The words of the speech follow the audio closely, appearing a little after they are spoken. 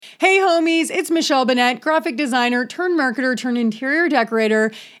Hey homies, it's Michelle Bennett, graphic designer turned marketer turned interior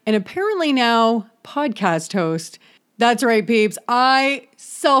decorator, and apparently now podcast host. That's right, peeps. I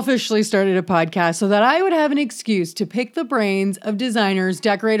selfishly started a podcast so that I would have an excuse to pick the brains of designers,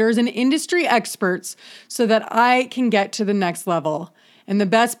 decorators, and industry experts so that I can get to the next level. And the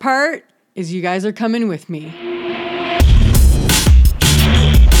best part is you guys are coming with me.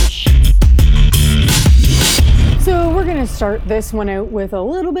 So we're going to start this one out with a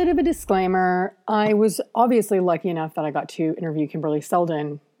little bit of a disclaimer. I was obviously lucky enough that I got to interview Kimberly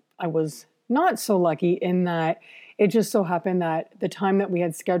Seldon. I was not so lucky in that it just so happened that the time that we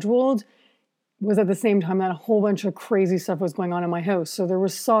had scheduled was at the same time that a whole bunch of crazy stuff was going on in my house. So there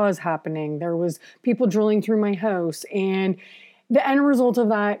was saws happening. There was people drilling through my house. And the end result of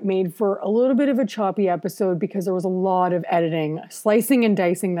that made for a little bit of a choppy episode because there was a lot of editing, slicing and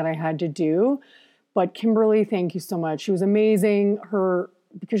dicing that I had to do. But Kimberly, thank you so much. She was amazing.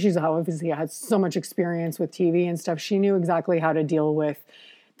 Because she's obviously had so much experience with TV and stuff, she knew exactly how to deal with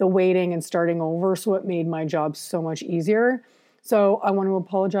the waiting and starting over. So it made my job so much easier. So I want to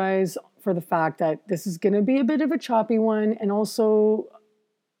apologize for the fact that this is going to be a bit of a choppy one. And also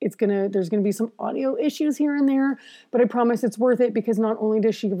there's going to be some audio issues here and there, but I promise it's worth it because not only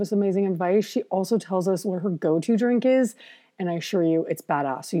does she give us amazing advice, she also tells us what her go-to drink is. And I assure you, it's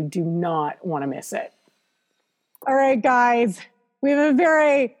badass. So you do not want to miss it. All right, guys, we have a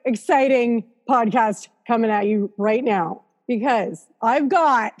very exciting podcast coming at you right now because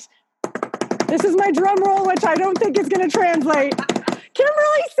this is my drum roll, which I don't think is going to translate.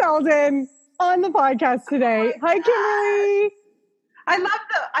 Kimberly Seldon on the podcast today. Hi, Kimberly.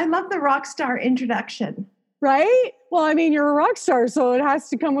 I love the rock star introduction. Right? Well, I mean, you're a rock star, so it has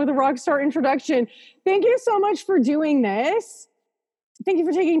to come with a rock star introduction. Thank you so much for doing this. Thank you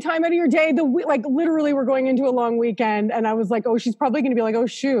for taking time out of your day. Literally, we're going into a long weekend, and I was like, oh, she's probably going to be like, oh,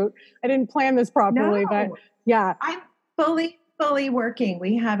 shoot, I didn't plan this properly. No, but yeah. I'm fully working.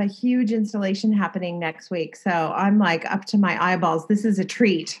 We have a huge installation happening next week, so I'm like up to my eyeballs. This is a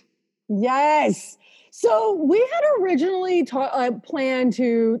treat. Yes. So we had originally planned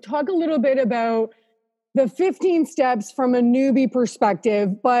to talk a little bit about the 15 steps from a newbie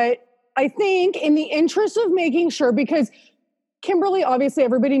perspective. But I think in the interest of making sure, because Kimberly, obviously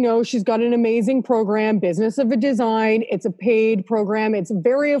everybody knows she's got an amazing program, Business of a Design. It's a paid program. It's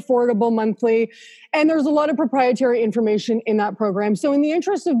very affordable monthly. And there's a lot of proprietary information in that program. So in the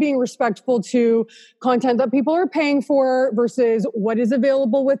interest of being respectful to content that people are paying for versus what is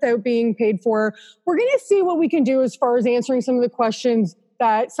available without being paid for, we're going to see what we can do as far as answering some of the questions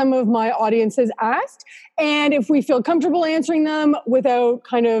that some of my audience has asked. And if we feel comfortable answering them without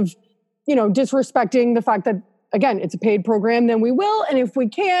kind of, disrespecting the fact that, again, it's a paid program, then we will. And if we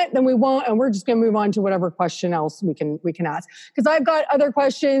can't, then we won't. And we're just going to move on to whatever question else we can ask. Because I've got other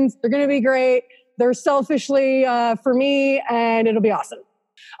questions. They're going to be great. They're selfishly for me, and it'll be awesome.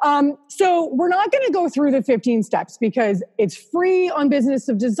 So we're not going to go through the 15 steps because it's free on Business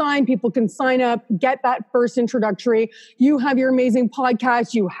of Design. People can sign up, get that first introductory. You have your amazing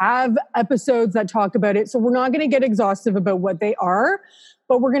podcast. You have episodes that talk about it. So we're not going to get exhaustive about what they are,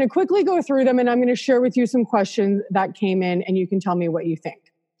 but we're going to quickly go through them. And I'm going to share with you some questions that came in and you can tell me what you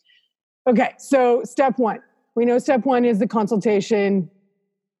think. Okay. So step one, we know step one is the consultation.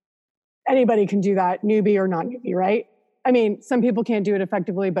 Anybody can do that, newbie or not newbie, right? I mean, some people can't do it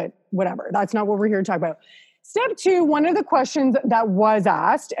effectively, but whatever. That's not what we're here to talk about. Step two, one of the questions that was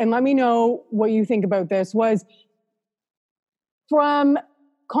asked, and let me know what you think about this, was from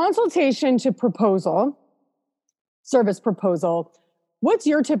consultation to proposal, service proposal, what's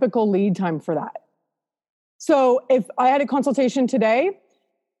your typical lead time for that? So if I had a consultation today,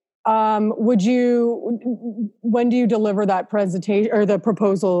 when do you deliver that presentation or the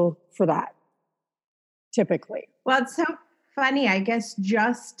proposal for that? Typically. Well, it's so funny. I guess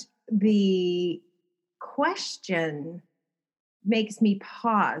just the question makes me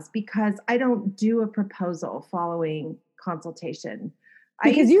pause because I don't do a proposal following consultation.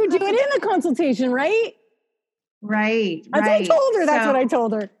 Because you do it in the consultation, right? Right. As I told her, that's what I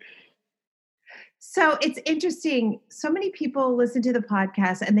told her. So it's interesting. So many people listen to the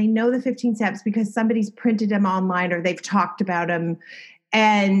podcast and they know the 15 steps because somebody's printed them online or they've talked about them.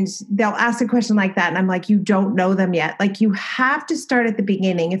 And they'll ask a question like that. And I'm like, you don't know them yet. Like you have to start at the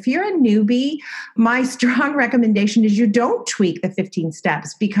beginning. If you're a newbie, my strong recommendation is you don't tweak the 15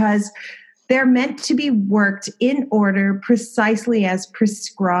 steps because they're meant to be worked in order precisely as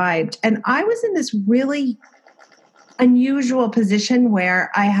prescribed. And I was in this really unusual position where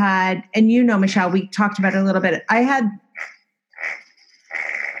I had, and Michelle, we talked about it a little bit. Can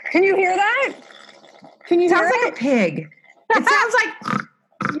you hear that? Can you hear it? Sounds like a pig. It sounds like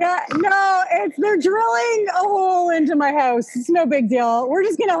Yeah, no, they're drilling a hole into my house. It's no big deal. We're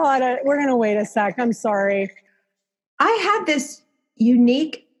just we're gonna wait a sec. I'm sorry. I had this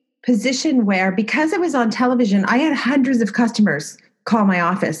unique position where, because it was on television, I had hundreds of customers call my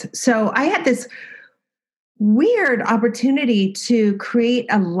office. So I had this weird opportunity to create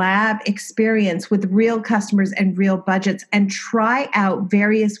a lab experience with real customers and real budgets and try out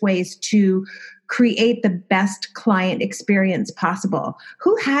various ways to create the best client experience possible.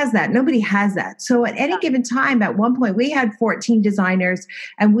 Who has that? Nobody has that. So at any given time, at one point, we had 14 designers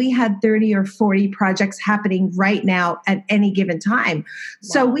and we had 30 or 40 projects happening right now at any given time. Wow.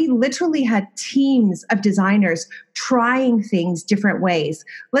 So we literally had teams of designers trying things different ways.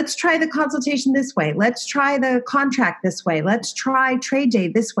 Let's try the consultation this way. Let's try the contract this way. Let's try trade day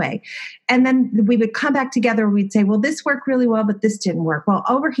this way. And then we would come back together and we'd say, well, this worked really well, but this didn't work. Well,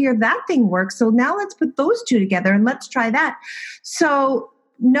 over here, that thing works. So now let's put those two together and let's try that. So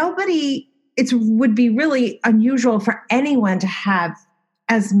it would be really unusual for anyone to have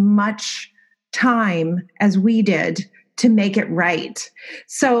as much time as we did to make it right.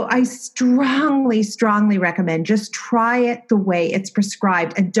 So I strongly, strongly recommend just try it the way it's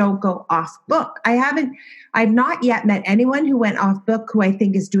prescribed and don't go off book. I've not yet met anyone who went off book who I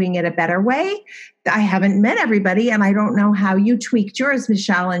think is doing it a better way. I haven't met everybody, and I don't know how you tweaked yours,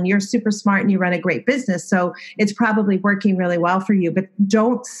 Michelle, and you're super smart and you run a great business. So it's probably working really well for you, but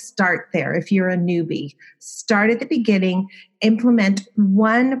don't start there. If you're a newbie, start at the beginning, implement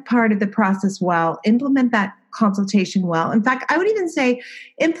one part of the process well, implement that consultation well. In fact, I would even say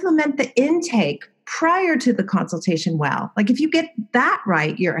implement the intake prior to the consultation well. Like if you get that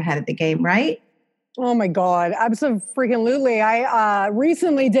right, you're ahead of the game, right? Oh my God, absolutely. I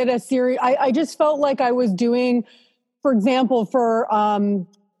recently did a series. I just felt like I was doing, for example, for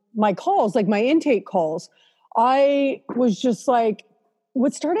my calls, like my intake calls, I was just like,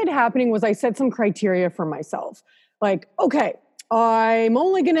 what started happening was I set some criteria for myself. Like, okay, I'm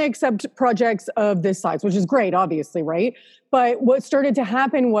only going to accept projects of this size, which is great, obviously, right? But what started to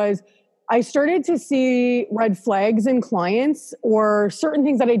happen was I started to see red flags in clients or certain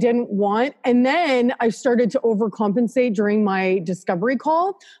things that I didn't want. And then I started to overcompensate during my discovery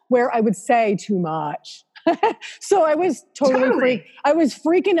call where I would say too much. So I was I was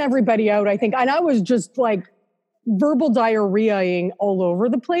freaking everybody out, I think. And I was just like verbal diarrheaing all over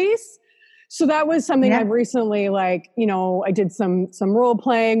the place. So that was something I've recently, I did some role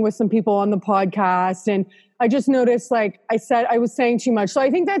playing with some people on the podcast, and I just noticed, I was saying too much. So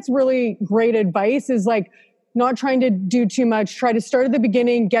I think that's really great advice, is not trying to do too much, try to start at the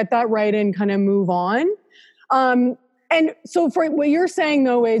beginning, get that right, and kind of move on. And so for what you're saying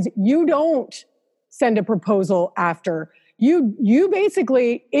though, is you don't send a proposal after. You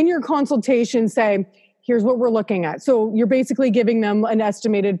basically in your consultation say, here's what we're looking at. So you're basically giving them an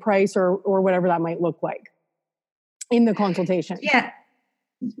estimated price or whatever that might look like in the consultation. Yeah.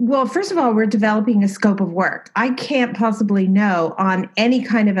 Well, first of all, we're developing a scope of work. I can't possibly know on any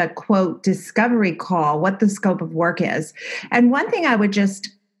kind of a quote discovery call what the scope of work is. And one thing I would just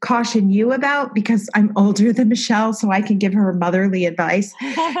caution you about, because I'm older than Michelle, so I can give her motherly advice.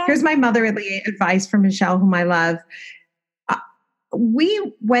 Here's my motherly advice from Michelle, whom I love.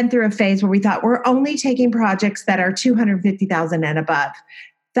 We went through a phase where we thought we're only taking projects that are $250,000 and above.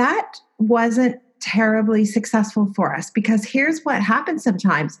 That wasn't terribly successful for us, because here's what happens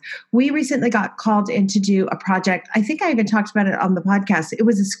sometimes. We recently got called in to do a project. I think I even talked about it on the podcast. It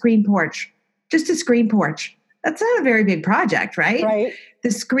was a screen porch, just a screen porch. That's not a very big project, right? Right.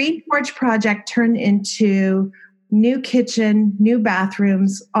 The screen porch project turned into new kitchen, new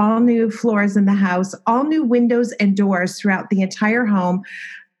bathrooms, all new floors in the house, all new windows and doors throughout the entire home.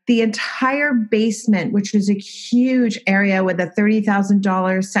 The entire basement, which is a huge area with a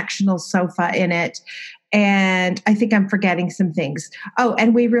 $30,000 sectional sofa in it. And I think I'm forgetting some things. Oh,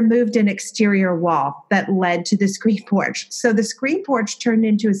 and we removed an exterior wall that led to the screen porch. So the screen porch turned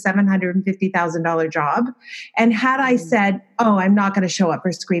into a $750,000 job. And had I said, oh, I'm not going to show up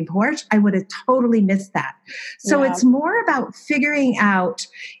for screen porch, I would have totally missed that. So It's more about figuring out,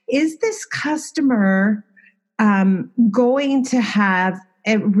 is this customer going to have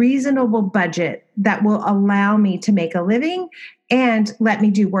a reasonable budget that will allow me to make a living and let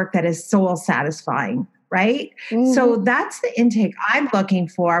me do work that is soul satisfying, right? Mm-hmm. So that's the intake I'm looking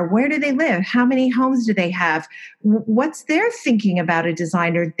for. Where do they live? How many homes do they have? What's their thinking about a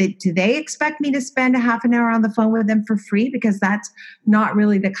designer? Do they expect me to spend a half an hour on the phone with them for free? Because that's not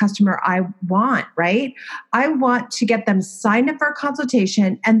really the customer I want, right? I want to get them signed up for a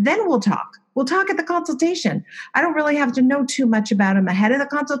consultation, and then we'll talk. We'll talk at the consultation. I don't really have to know too much about them ahead of the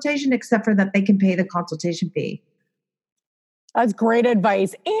consultation, except for that they can pay the consultation fee. That's great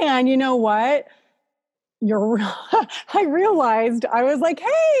advice. And you know what? I realized I was like,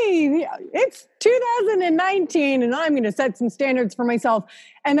 hey, it's 2019 and I'm going to set some standards for myself.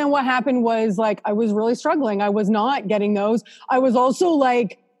 And then what happened was like, I was really struggling. I was not getting those. I was also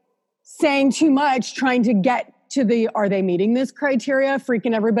like saying too much, trying to get to are they meeting this criteria,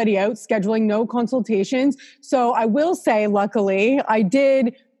 freaking everybody out, scheduling no consultations. So I will say, luckily, I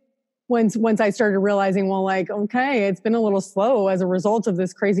did. Once I started realizing, well, like, okay, it's been a little slow as a result of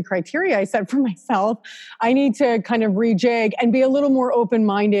this crazy criteria I set for myself. I need to kind of rejig and be a little more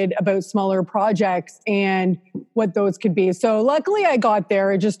open-minded about smaller projects and what those could be. So luckily I got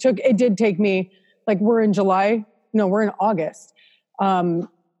there. It did take me, like, we're in July. No, we're in August.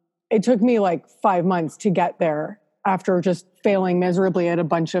 It took me like 5 months to get there after just failing miserably at a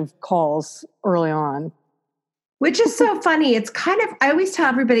bunch of calls early on. Which is so funny. It's kind of, I always tell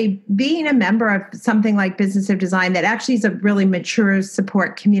everybody, being a member of something like Business of Design that actually is a really mature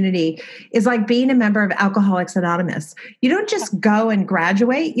support community is like being a member of Alcoholics Anonymous. You don't just go and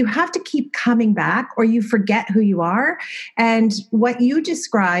graduate. You have to keep coming back or you forget who you are. And what you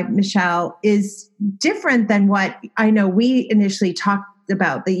describe, Michelle, is different than what I know we initially talked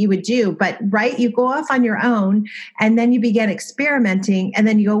about that you would do, but right, you go off on your own and then you begin experimenting and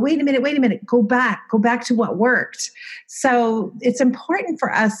then you go, wait a minute, go back to what worked. So it's important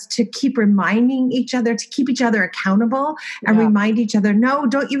for us to keep reminding each other, to keep each other accountable and remind each other, no,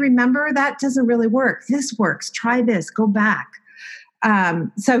 don't you remember? That doesn't really work. This works. Try this, go back.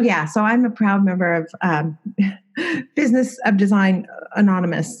 So I'm a proud member of Business of Design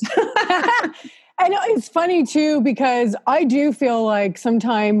Anonymous. I know it's funny too, because I do feel like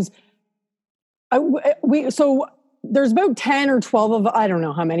sometimes there's about 10 or 12 of, I don't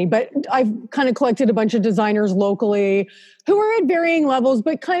know how many, but I've kind of collected a bunch of designers locally who are at varying levels,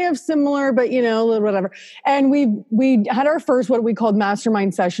 but kind of similar, but whatever. And we had our first, what we called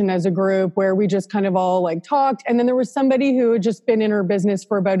mastermind session as a group where we just kind of all like talked. And then there was somebody who had just been in her business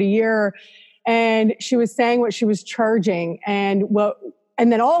for about a year and she was saying what she was charging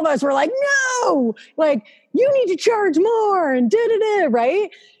and then all of us were like, no, like, you need to charge more and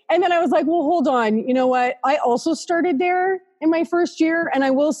right? And then I was like, well, hold on. You know what? I also started there in my first year. And I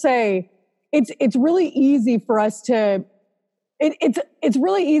will say, it's really easy for us to, it's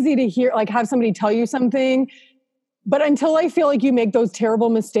really easy to hear, like, have somebody tell you something. But until I feel like you make those terrible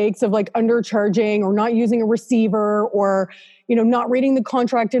mistakes of like undercharging or not using a receiver or, not reading the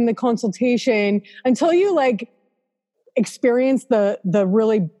contract in the consultation, until you like experience the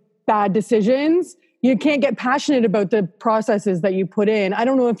really bad decisions, you can't get passionate about the processes that you put in. I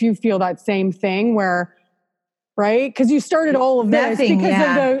don't know if you feel that same thing where, right? Because you started all of this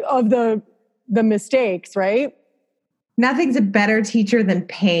because of the mistakes, right? Nothing's a better teacher than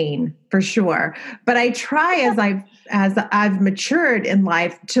pain, for sure. But I try as I've matured in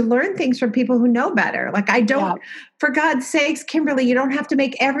life to learn things from people who know better. Like I don't, for God's sakes, Kimberly, you don't have to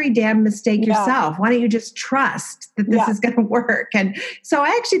make every damn mistake yourself. Why don't you just trust that this is going to work? And so I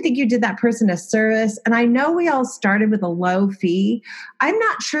actually think you did that person a service. And I know we all started with a low fee. I'm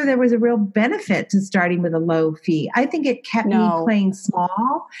not sure there was a real benefit to starting with a low fee. I think it kept me playing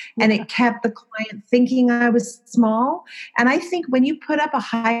small and it kept the client thinking I was small. And I think when you put up a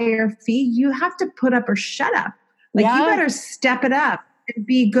higher fee, you have to put up or shut up. Like you better step it up and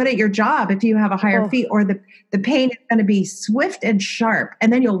be good at your job if you have a higher fee, or the pain is going to be swift and sharp,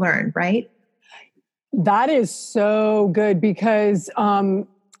 and then you'll learn, right? That is so good because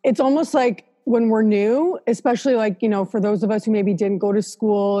it's almost like when we're new, especially like, for those of us who maybe didn't go to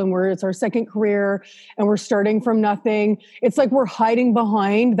school and it's our second career and we're starting from nothing, it's like we're hiding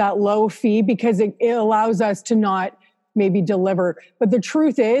behind that low fee because it allows us to not maybe deliver. But the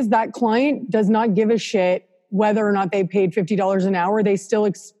truth is that client does not give a shit whether or not they paid $50 an hour. They still,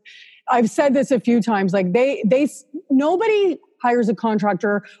 I've said this a few times, like nobody hires a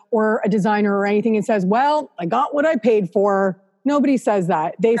contractor or a designer or anything and says, well, I got what I paid for. Nobody says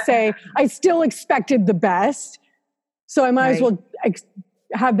that. They say, I still expected the best, so I might as well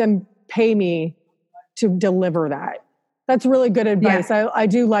have them pay me to deliver that. That's really good advice. Yeah. I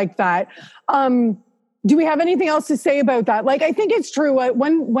do like that. Do we have anything else to say about that? Like, I think it's true.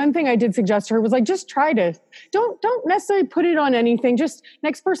 One thing I did suggest to her was like, just try to, don't necessarily put it on anything. Just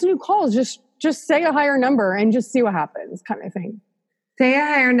next person who calls, just say a higher number and just see what happens, kind of thing. Say a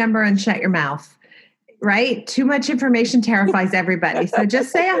higher number and shut your mouth, right? Too much information terrifies everybody. So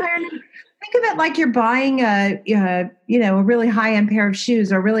just say a higher number. Think of it like you're buying a really high-end pair of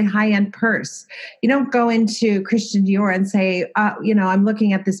shoes or a really high-end purse. You don't go into Christian Dior and say, I'm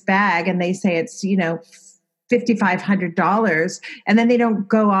looking at this bag, and they say it's, $5,500, and then they don't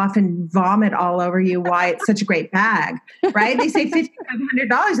go off and vomit all over you why it's such a great bag, right? They say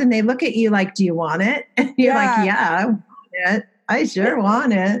 $5,500 and they look at you like, do you want it? And you're like, yeah, I want it. I sure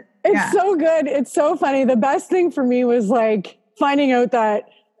want it. It's so good. It's so funny. The best thing for me was like finding out that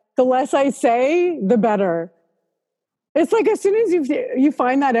the less I say, the better. It's like as soon as you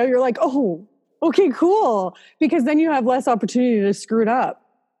find that out, you're like, oh, okay, cool. Because then you have less opportunity to screw it up.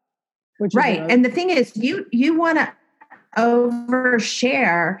 Right. And the thing is, you want to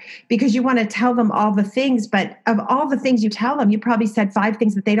overshare because you want to tell them all the things, but of all the things you tell them, you probably said 5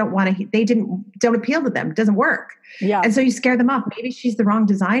 things that they don't want to, don't appeal to them. It doesn't work. Yeah. And so you scare them off. Maybe she's the wrong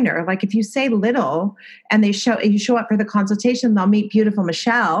designer. Like if you say little and you show up for the consultation, they'll meet beautiful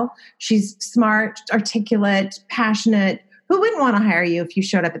Michelle. She's smart, articulate, passionate. Who wouldn't want to hire you if you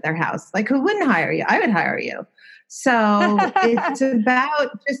showed up at their house? Like who wouldn't hire you? I would hire you. So it's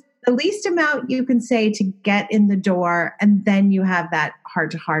about just the least amount you can say to get in the door, and then you have that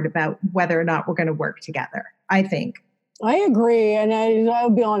heart-to-heart about whether or not we're going to work together, I think. I agree. And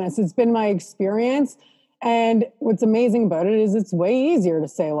I'll be honest, it's been my experience. And what's amazing about it is it's way easier to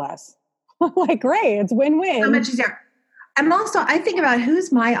say less. Like, great, it's win-win. So much easier. And also, I think about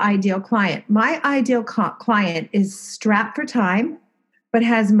who's my ideal client. My ideal client is strapped for time, but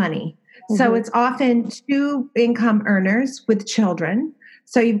has money. Mm-hmm. So it's often 2 income earners with children.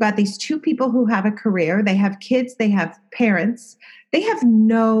 So you've got these 2 people who have a career, they have kids, they have parents, they have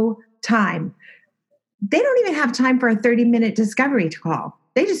no time. They don't even have time for a 30-minute discovery call.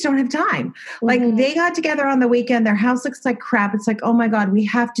 They just don't have time. Mm-hmm. Like they got together on the weekend, their house looks like crap. It's like, oh my God, we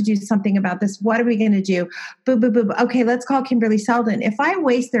have to do something about this. What are we going to do? Boom, boom, boom. Okay, let's call Kimberly Seldon. If I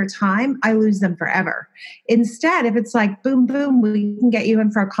waste their time, I lose them forever. Instead, if it's like, boom, boom, we can get you in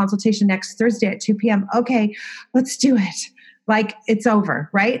for a consultation next Thursday at 2 p.m. Okay, let's do it. Like it's over,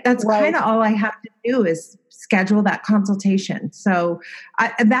 right? That's kind of all I have to do is schedule that consultation. So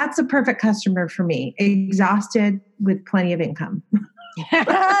that's a perfect customer for me. Exhausted with plenty of income.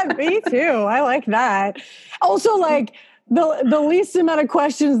 Me too. I like that. Also, like the least amount of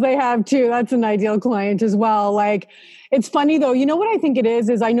questions they have too. That's an ideal client as well. Like it's funny though. You know what I think it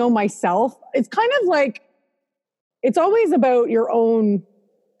is I know myself. It's kind of like it's always about your own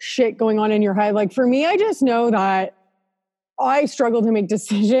shit going on in your head. Like for me, I just know that I struggle to make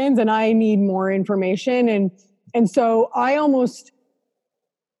decisions and I need more information. And so I almost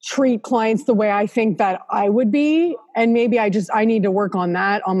treat clients the way I think that I would be. And maybe I need to work on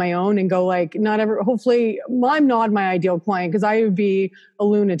that on my own and go like, hopefully I'm not my ideal client because I would be a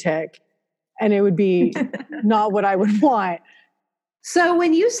lunatic and it would be not what I would want. So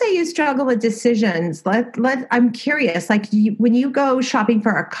when you say you struggle with decisions, I'm curious, like when you go shopping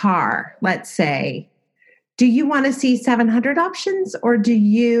for a car, let's say, do you want to see 700 options or do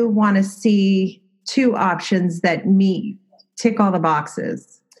you want to see 2 options that tick all the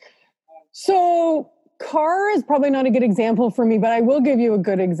boxes? So car is probably not a good example for me, but I will give you a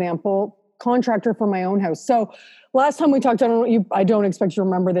good example. Contractor for my own house. So last time we talked, I don't expect you to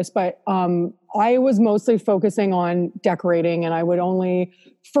remember this, but I was mostly focusing on decorating and I would only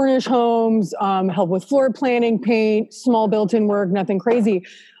furnish homes, help with floor planning, paint, small built-in work, nothing crazy.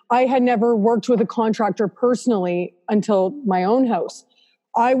 I had never worked with a contractor personally until my own house.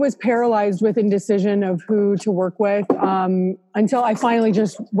 I was paralyzed with indecision of who to work with until I finally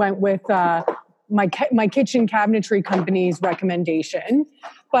just went with my kitchen cabinetry company's recommendation.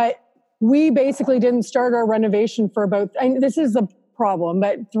 But we basically didn't start our renovation for and this is a problem,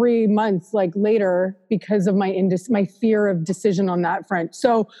 but 3 months later because of my fear of decision on that front.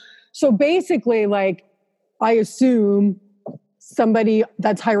 So basically, like I assume somebody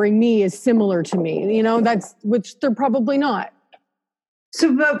that's hiring me is similar to me, which they're probably not.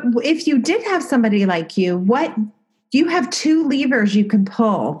 So, but if you did have somebody like you, you have 2 levers you can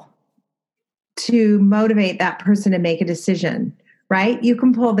pull to motivate that person to make a decision, right? You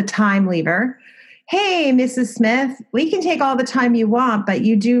can pull the time lever. Hey, Mrs. Smith, we can take all the time you want, but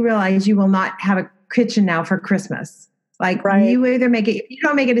you do realize you will not have a kitchen now for Christmas. Like you either if you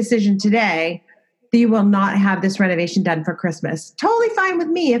don't make a decision today, you will not have this renovation done for Christmas. Totally fine with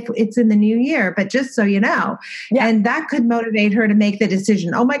me if it's in the new year, but just so you know. Yeah. And that could motivate her to make the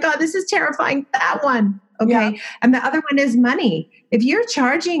decision. Oh my God, this is terrifying. That one. Okay. Yeah. And the other one is money. If you're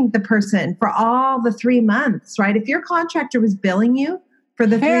charging the person for all the 3 months, right? If your contractor was billing you for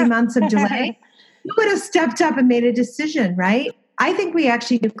the 3 months of delay, you would have stepped up and made a decision, right? I think we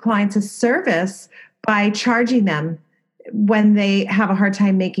actually give clients a service by charging them when they have a hard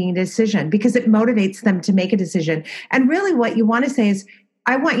time making a decision because it motivates them to make a decision. And really what you want to say is,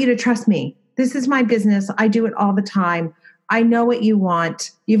 I want you to trust me. This is my business. I do it all the time. I know what you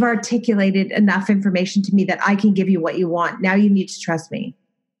want. You've articulated enough information to me that I can give you what you want. Now you need to trust me.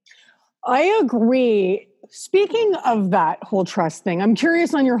 I agree. Speaking of that whole trust thing, I'm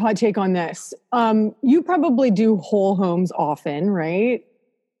curious on your hot take on this. You probably do whole homes often, right?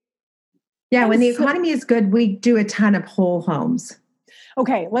 Yeah, when the economy is good, we do a ton of whole homes.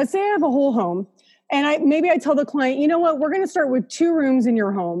 Okay, let's say I have a whole home and I tell the client, you know what, we're going to start with 2 rooms in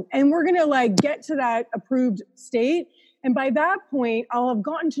your home and we're going to like get to that approved state. And by that point, I'll have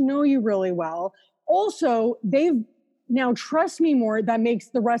gotten to know you really well. Also, they've now trust me more. That makes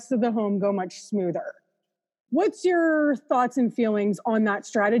the rest of the home go much smoother. What's your thoughts and feelings on that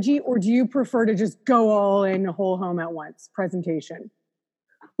strategy? Or do you prefer to just go all in a whole home at once presentation?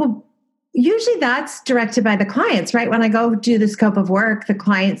 Well, usually that's directed by the clients, right? When I go do the scope of work, the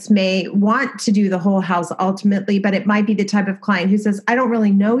clients may want to do the whole house ultimately, but it might be the type of client who says, I don't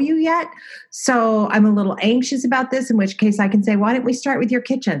really know you yet, so I'm a little anxious about this, in which case I can say, why don't we start with your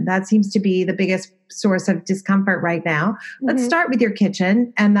kitchen? That seems to be the biggest source of discomfort right now. Let's start with your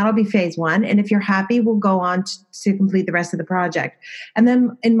kitchen, and that'll be phase 1. And if you're happy, we'll go on to complete the rest of the project. And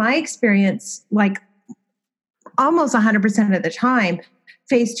then in my experience, like almost 100% of the time,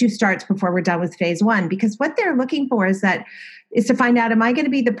 phase 2 starts before we're done with phase 1, because what they're looking for is to find out, am I going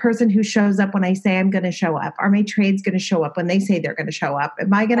to be the person who shows up when I say I'm going to show up? Are my trades going to show up when they say they're going to show up?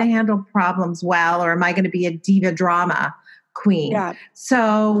 Am I going to handle problems well, or am I going to be a diva drama queen? Yeah.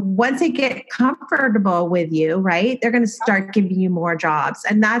 So once they get comfortable with you, right, they're going to start giving you more jobs.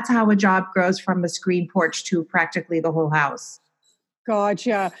 And that's how a job grows from a screen porch to practically the whole house.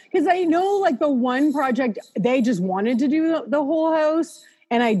 Gotcha. Because I know like the one project, they just wanted to do the whole house.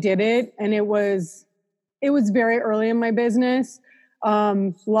 And I did it, and it was very early in my business.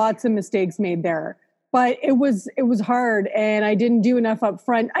 Lots of mistakes made there, but it was hard, and I didn't do enough up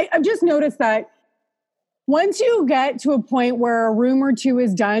front. I've just noticed that once you get to a point where a room or 2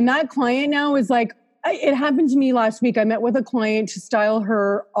 is done, that client now is like, it happened to me last week. I met with a client to style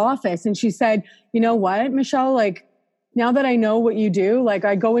her office, and she said, you know what, Michelle, like, now that I know what you do, like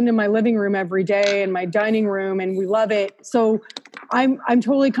I go into my living room every day and my dining room, and we love it. So I'm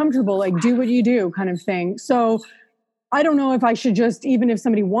totally comfortable, like do what you do kind of thing. So I don't know if I should just, even if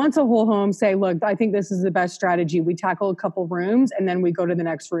somebody wants a whole home, say, look, I think this is the best strategy. We tackle a couple rooms and then we go to the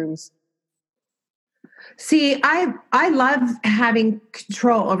next rooms. See, I love having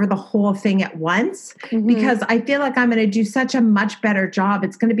control over the whole thing at once, because I feel like I'm going to do such a much better job.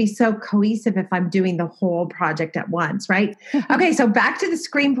 It's going to be so cohesive if I'm doing the whole project at once, right? Okay, so back to the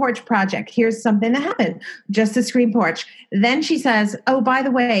screen porch project. Here's something that happened, just the screen porch. Then she says, oh, by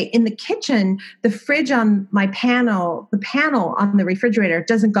the way, in the kitchen, the fridge on my panel, the panel on the refrigerator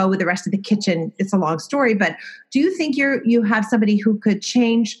doesn't go with the rest of the kitchen. It's a long story, but do you think you have somebody who could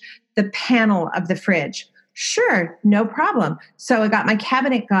change the panel of the fridge? Sure, no problem. So I got my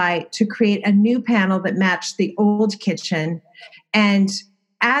cabinet guy to create a new panel that matched the old kitchen. And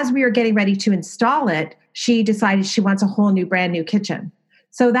as we were getting ready to install it, she decided she wants a whole new, brand new kitchen.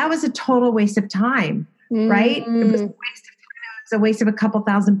 So that was a total waste of time, right? It was a waste of time. It was a waste of a couple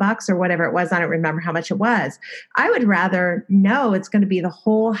 $1,000 or whatever it was. I don't remember how much it was. I would rather know it's going to be the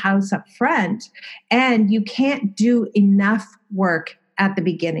whole house up front, and you can't do enough work at the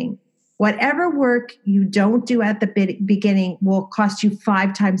beginning. Whatever work you don't do at the beginning will cost you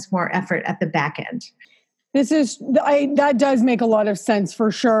 5 times more effort at the back end. That does make a lot of sense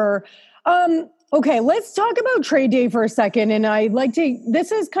for sure. Okay, let's talk about trade day for a second. And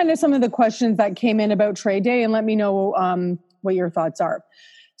this is kind of some of the questions that came in about trade day, and let me know what your thoughts are.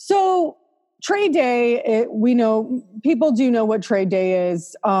 So trade day, we know, people do know what trade day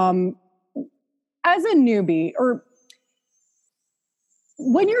is. As a newbie, or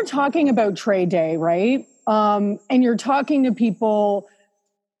when you're talking about trade day, right? And you're talking to people,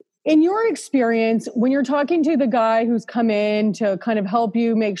 in your experience, when you're talking to the guy who's come in to kind of help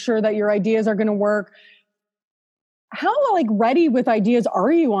you make sure that your ideas are going to work, how ready with ideas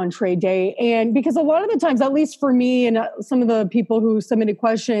are you on trade day? And because a lot of the times, at least for me and some of the people who submitted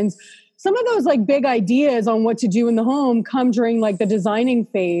questions, some of those big ideas on what to do in the home come during the designing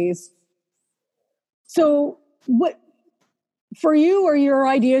phase. So what, for you, are your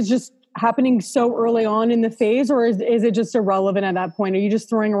ideas just happening so early on in the phase, or is it just irrelevant at that point? Are you just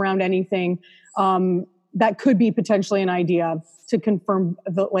throwing around anything that could be potentially an idea to confirm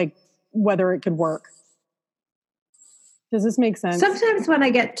whether it could work? Does this make sense? Sometimes when I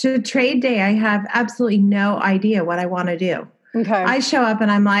get to trade day, I have absolutely no idea what I want to do. Okay. I show up and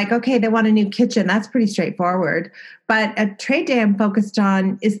I'm like, okay, they want a new kitchen. That's pretty straightforward. But at trade day, I'm focused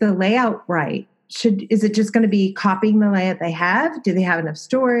on, is the layout right? is it just going to be copying the layout they have? Do they have enough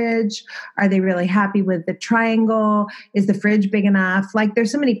storage? Are they really happy with the triangle? Is the fridge big enough? Like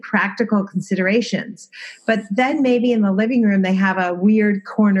there's so many practical considerations. But then maybe in the living room, they have a weird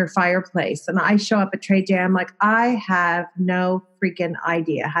corner fireplace. And I show up at Trade Day, I'm like, I have no freaking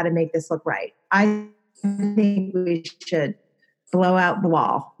idea how to make this look right. I think we should blow out the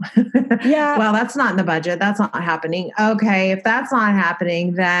wall. Yeah. Well, that's not in the budget. That's not happening. Okay. If that's not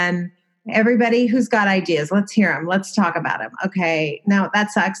happening, then everybody who's got ideas, let's hear them. Let's talk about them. Okay. No,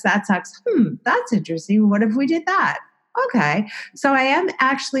 that sucks. That sucks. That's interesting. What if we did that? Okay. So I am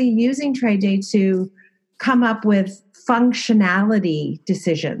actually using Trade Day to come up with functionality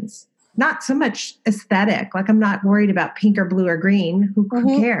decisions. Not so much aesthetic. Like I'm not worried about pink or blue or green. Who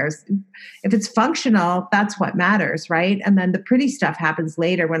cares? If it's functional, that's what matters, right? And then the pretty stuff happens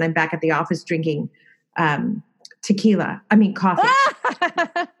later when I'm back at the office drinking coffee.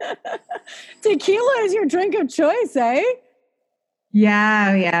 Tequila is your drink of choice, eh?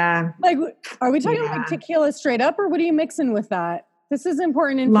 Yeah. Like, are we talking like tequila straight up, or what are you mixing with that? This is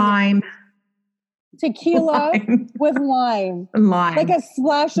important information. Lime. Tequila with lime. Like a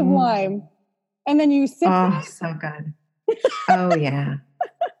splash of lime. And then you sip it. So good. Oh, yeah.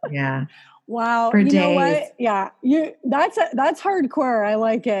 Yeah. Wow. For days. Know what? Yeah. That's hardcore. I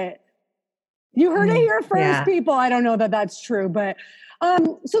like it. You heard it here first, people. I don't know that that's true, but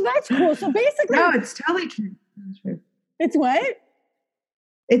so that's cool. So basically, no, it's totally true. It's what?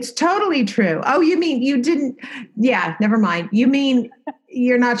 It's totally true. Oh, you mean you didn't? Yeah, never mind. You mean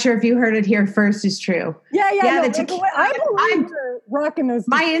you're not sure if you heard it here first is true. Yeah. No, I believe you're rocking those.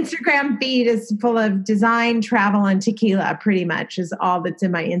 My Instagram feed is full of design, travel, and tequila. Pretty much is all that's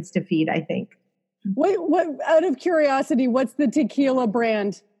in my Insta feed, I think. What? Out of curiosity, what's the tequila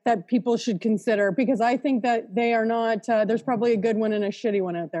brand that people should consider? Because I think that they are not. There's probably a good one and a shitty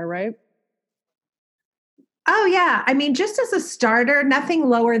one out there, right? Oh, yeah. I mean, just as a starter, nothing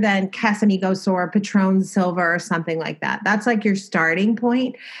lower than Casamigos or Patron Silver or something like that. That's like your starting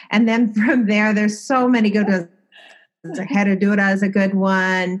point. And then from there, there's so many good ones. Herradura is a good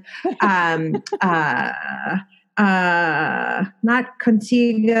one. Not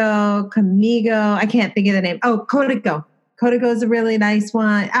Contigo, Camigo. I can't think of the name. Oh, Código. Código is a really nice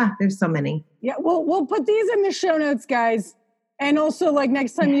one. There's so many. Yeah, we'll put these in the show notes, guys. And also, like,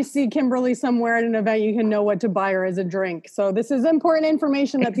 next time you see Kimberly somewhere at an event, you can know what to buy her as a drink. So this is important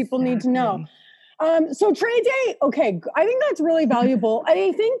information that people need to know. So Trade Day, okay, I think that's really valuable.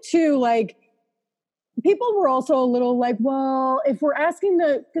 I think, too, like, people were also a little like, well, if we're asking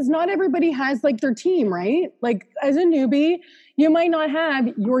because not everybody has, like, their team, right? Like, as a newbie, you might not have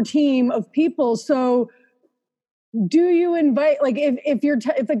your team of people. So do you invite, like, if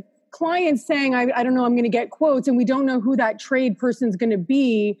the client's saying, I don't know, I'm going to get quotes, and we don't know who that trade person's going to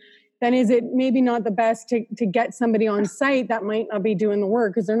be, then is it maybe not the best to get somebody on site that might not be doing the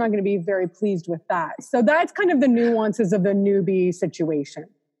work because they're not going to be very pleased with that. So that's kind of the nuances of the newbie situation.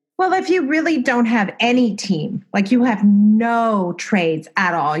 Well, if you really don't have any team, like you have no trades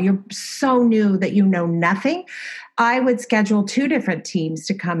at all, you're so new that you know nothing, I would schedule 2 different teams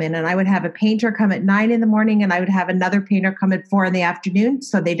to come in, and I would have a painter come at 9 a.m, and I would have another painter come at 4 p.m,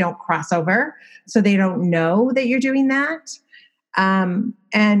 so they don't cross over, so they don't know that you're doing that.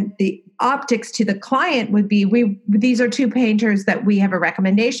 And the optics to the client would be, these are 2 painters that we have a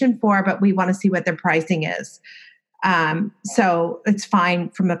recommendation for, but we want to see what their pricing is. So it's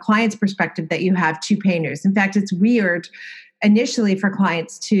fine from the client's perspective that you have 2 painters. In fact, it's weird initially for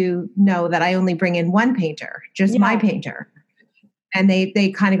clients to know that I only bring in 1 painter, just my painter. And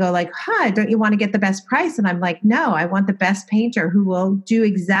they kind of go like, don't you want to get the best price? And I'm like, no, I want the best painter who will do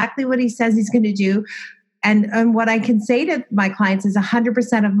exactly what he says he's going to do. And what I can say to my clients is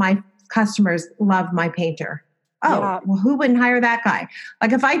 100% of my customers love my painter. Well, who wouldn't hire that guy?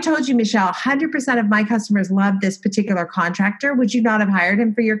 Like if I told you, Michelle, 100% of my customers love this particular contractor, would you not have hired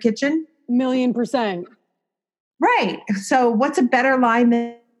him for your kitchen? 1,000,000%. Right. So what's a better line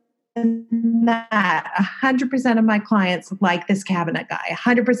than that? 100% of my clients like this cabinet guy.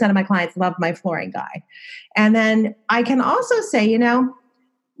 100% of my clients love my flooring guy. And then I can also say,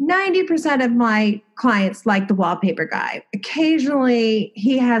 90% of my clients like the wallpaper guy. Occasionally,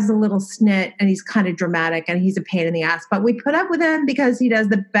 he has a little snit and he's kind of dramatic and he's a pain in the ass, but we put up with him because he does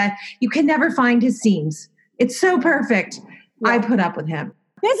the best. You can never find his seams. It's so perfect. Yeah. I put up with him.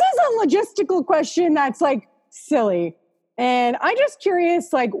 This is a logistical question that's like silly. And I'm just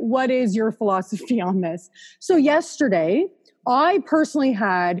curious, like, what is your philosophy on this? So yesterday, I personally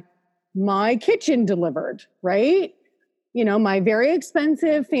had my kitchen delivered, right? My very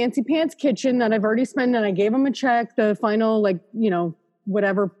expensive fancy pants kitchen that I've already spent, and I gave them a check, the final,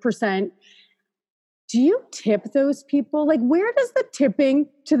 whatever percent. do you tip those people? Like, where does the tipping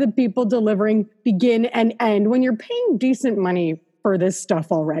to the people delivering begin and end when you're paying decent money for this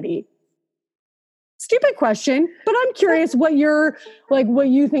stuff already? Stupid question, but I'm curious what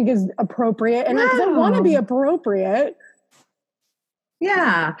you think is appropriate. And because I want to be appropriate.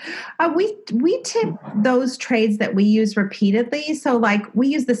 Yeah. We tip those trades that we use repeatedly. So like we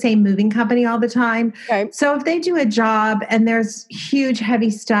use the same moving company all the time. Okay. So if they do a job and there's huge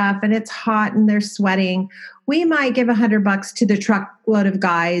heavy stuff and it's hot and they're sweating, we might give $100 to the truckload of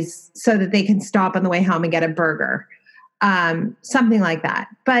guys so that they can stop on the way home and get a burger. Something like that.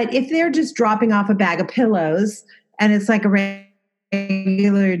 But if they're just dropping off a bag of pillows and it's like a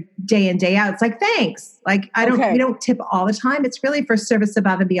regular day in, day out, it's like, thanks. Like we don't tip all the time. It's really for service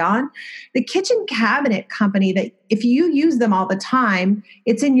above and beyond. The kitchen cabinet company, that if you use them all the time,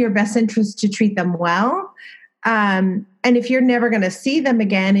 it's in your best interest to treat them well. And if you're never going to see them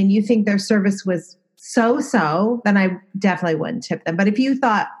again and you think their service was so-so, then I definitely wouldn't tip them. But if you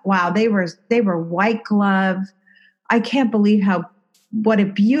thought, wow, they were white glove, I can't believe what a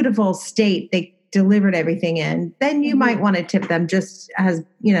beautiful state they delivered everything in, then you might want to tip them just as,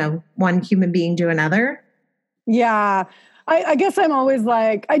 one human being to another. Yeah. I guess I'm always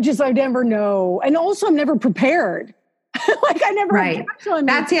like, I never know. And also I'm never prepared. Like I never have cash on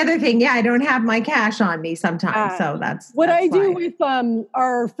me. That's the other thing. Yeah. I don't have my cash on me sometimes. So that's what I do why. with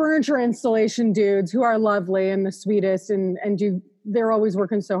our furniture installation dudes who are lovely and the sweetest and they're always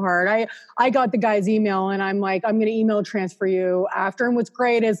working so hard. I got the guy's email and I'm like, I'm going to email transfer you after. And what's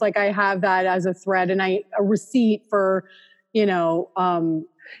great is like, I have that as a thread and a receipt for,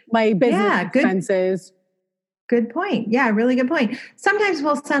 my business expenses. Good point. Yeah. Really good point. Sometimes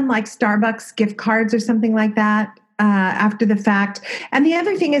we'll send like Starbucks gift cards or something like that after the fact. And the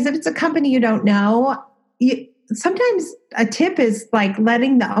other thing is if it's a company you don't know, sometimes a tip is like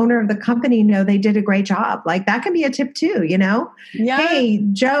letting the owner of the company know they did a great job. Like that can be a tip too, Yeah. Hey,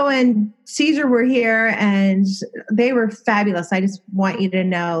 Joe and Caesar were here and they were fabulous. I just want you to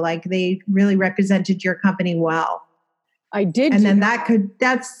know, like they really represented your company well. I did. And then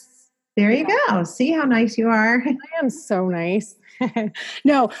there you go. See how nice you are. I am so nice.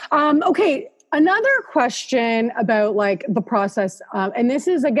 No. Okay. Another question about like the process, and this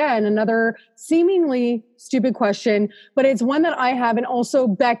is again another seemingly stupid question, but it's one that I have, and also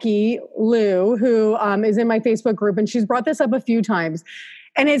Becky Lou, who is in my Facebook group, and she's brought this up a few times,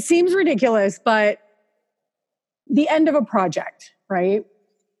 and it seems ridiculous, but the end of a project, right?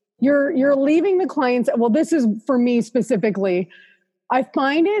 You're leaving the clients. Well, this is for me specifically. I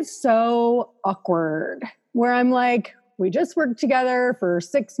find it so awkward where I'm like, we just worked together for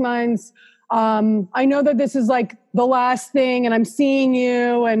 6 months. I know that this is like the last thing and I'm seeing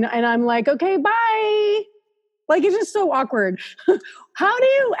you and I'm like, okay, bye. Like, it's just so awkward. How do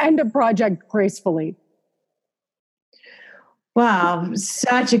you end a project gracefully? Wow.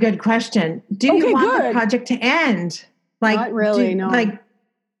 Such a good question. Do you want the project to end? Like, not really, no. Like,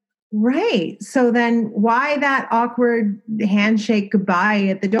 right. So then why that awkward handshake goodbye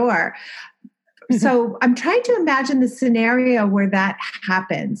at the door? So I'm trying to imagine the scenario where that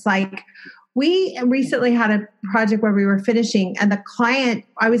happens. Like, we recently had a project where we were finishing and the client,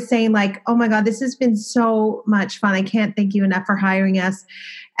 I was saying like, oh my God, this has been so much fun. I can't thank you enough for hiring us.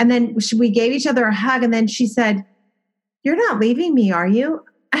 And then we gave each other a hug and then she said, you're not leaving me, are you?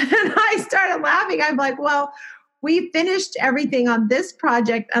 And I started laughing. I'm like, well, we finished everything on this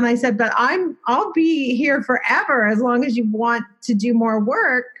project. And I said, but I'll be here forever as long as you want to do more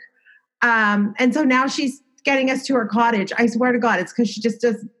work. And so now she's getting us to her cottage. I swear to God, it's because she just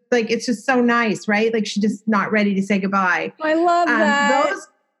does, like, it's just so nice, right? Like she's just not ready to say goodbye. I love that.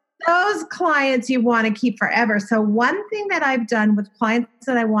 Those clients you want to keep forever. So one thing that I've done with clients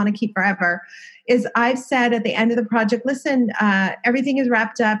that I want to keep forever is I've said at the end of the project, listen, everything is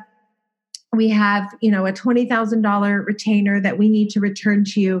wrapped up. We have, a $20,000 retainer that we need to return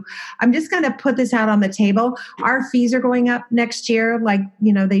to you. I'm just going to put this out on the table. Our fees are going up next year, like,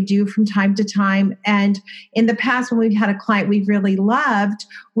 they do from time to time. And in the past, when we've had a client we've really loved,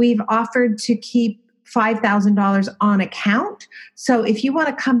 we've offered to keep $5,000 on account. So if you want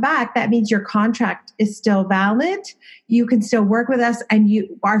to come back, that means your contract is still valid. You can still work with us and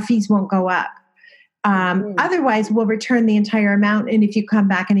our fees won't go up. Otherwise, we'll return the entire amount. And if you come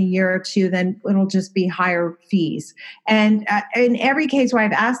back in a year or two, then it'll just be higher fees. And in every case where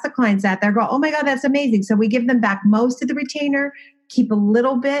I've asked the clients that, they'll go, oh my God, that's amazing. So we give them back most of the retainer, keep a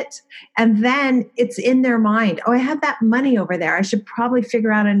little bit, and then it's in their mind. Oh, I have that money over there. I should probably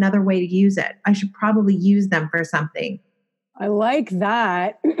figure out another way to use it. I should probably use them for something. I like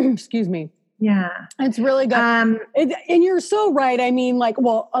that. Excuse me. Yeah. It's really good. And you're so right. I mean, like,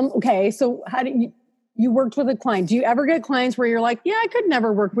 well, okay. So how do you, you worked with a client, do you ever get clients where you're like, yeah, I could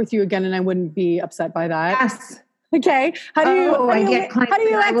never work with you again and I wouldn't be upset by that? Yes. Okay. How do you Get clients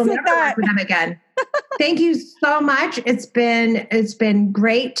that I will never work with them again. Thank you so much. It's been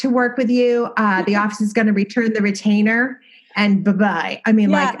great to work with you. The office is going to return the retainer and bye-bye. I mean,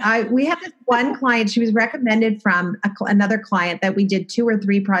 we have this one client, she was recommended from another client that we did 2 or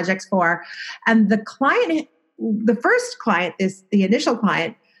 3 projects for. And the first client, the initial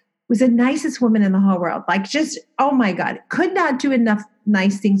client, was the nicest woman in the whole world. Like, just, oh my God, could not do enough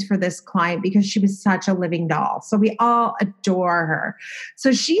nice things for this client because she was such a living doll. So we all adore her.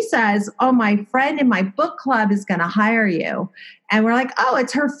 So she says, oh, my friend in my book club is going to hire you. And we're like, oh,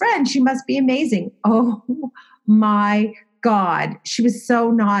 it's her friend. She must be amazing. Oh my God, she was so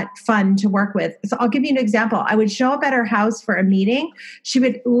not fun to work with. So I'll give you an example. I would show up at her house for a meeting. She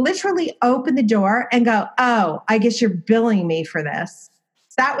would literally open the door and go, oh, I guess you're billing me for this.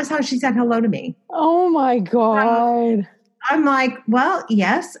 That was how she said hello to me. Oh my God. I'm like, well,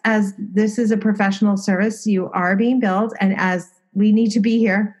 yes, as this is a professional service, you are being billed, and as we need to be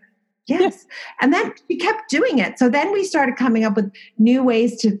here. Yes. And then she kept doing it. So then we started coming up with new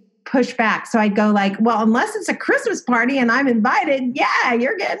ways to push back. So I'd go like, well, unless it's a Christmas party and I'm invited, yeah,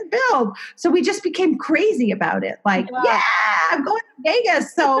 you're getting billed. So we just became crazy about it. Like, yeah, I'm going to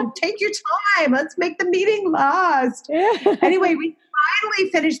Vegas. So take your time. Let's make the meeting last. Anyway, we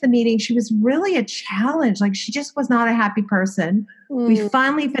finally finished the meeting. She was really a challenge. Like, she just was not a happy person. We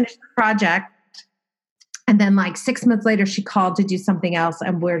finally finished the project. And then like 6 months later, she called to do something else.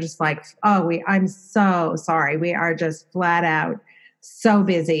 And we're just like, I'm so sorry. We are just flat out so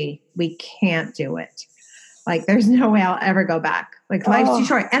busy. We can't do it. Like, there's no way I'll ever go back. Like, life's too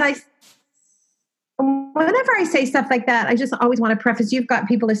short. And whenever I say stuff like that, I just always want to preface, you've got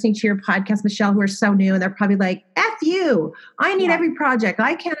people listening to your podcast, Michelle, who are so new, and they're probably like, F you. I need every project.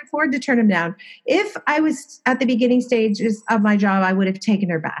 I can't afford to turn them down. If I was at the beginning stages of my job, I would have taken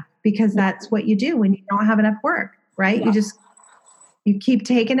her back, because that's what you do when you don't have enough work, right? Yeah. You keep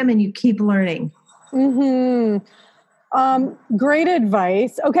taking them and you keep learning. Mm-hmm. Great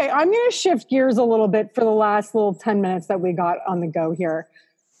advice. Okay, I'm going to shift gears a little bit for the last little 10 minutes that we got on the go here.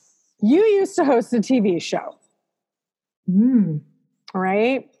 You used to host a TV show. All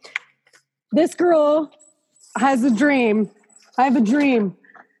right. This girl has a dream. I have a dream,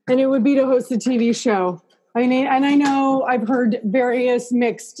 and it would be to host a TV show. I mean, and I know I've heard various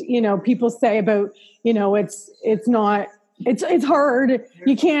mixed, people say about, it's hard.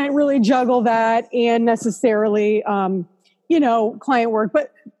 You can't really juggle that and necessarily, client work,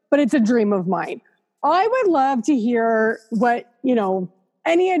 but it's a dream of mine. I would love to hear what,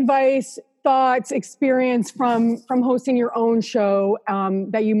 any advice, thoughts, experience from hosting your own show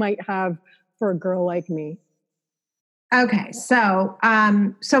that you might have for a girl like me. Okay. So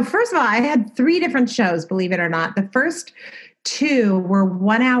first of all, I had 3 different shows, believe it or not. The first 2 were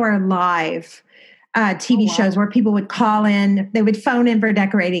 1 hour live TV shows where people would call in, they would phone in for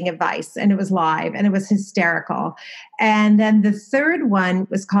decorating advice, and it was live and it was hysterical. And then the third one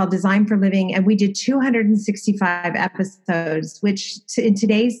was called Design for Living, and we did 265 episodes, which in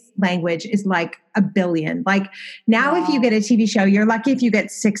today's language is like a billion. Like now, if you get a TV show, you're lucky if you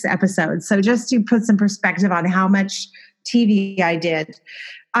get 6 episodes. So just to put some perspective on how much TV I did.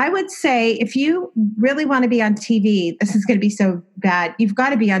 I would say if you really want to be on TV, this is going to be so bad. You've got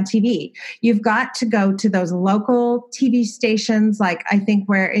to be on TV. You've got to go to those local TV stations. Like I think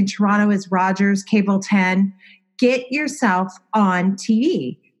where in Toronto is Rogers, Cable 10. Get yourself on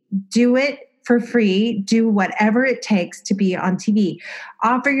TV. Do it for free. Do whatever it takes to be on TV.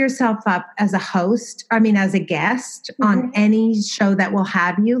 Offer yourself up as a host. As a guest on any show that will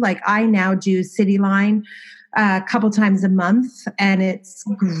have you. Like I now do Cityline a couple times a month, and it's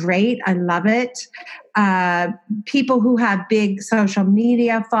great. I love it. People who have big social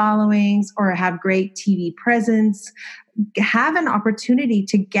media followings or have great TV presence have an opportunity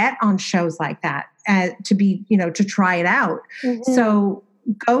to get on shows like that, to try it out. So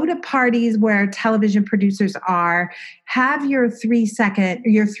go to parties where television producers are, have your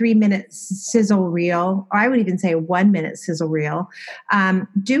 3-minute sizzle reel, or I would even say a 1-minute sizzle reel.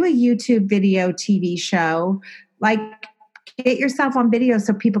 Do a YouTube video TV show, like get yourself on video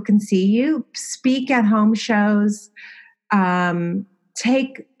so people can see you, speak at home shows,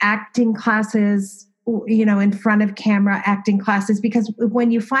 take acting classes, in front of camera acting classes, because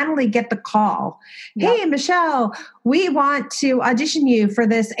when you finally get the call, hey, Michelle, we want to audition you for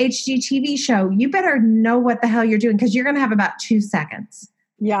this HGTV show, you better know what the hell you're doing, because you're going to have about 2 seconds.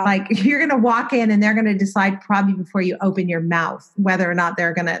 Yeah. Like you're going to walk in and they're going to decide probably before you open your mouth whether or not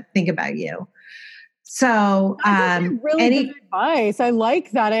they're going to think about you. So, That's really good advice. I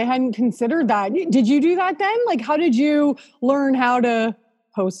like that. I hadn't considered that. Did you do that then? Like, how did you learn how to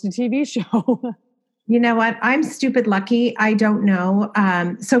host a TV show? You know what? I'm stupid lucky. I don't know.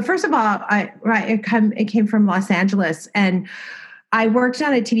 So first of all, it came from Los Angeles, and I worked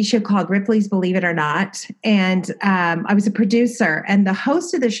on a TV show called Ripley's Believe It or Not, and I was a producer. And the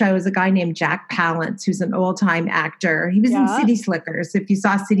host of the show is a guy named Jack Palance, who's an old-time actor. He was in City Slickers. If you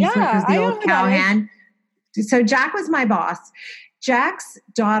saw City Slickers, the old cowhand. So Jack was my boss. Jack's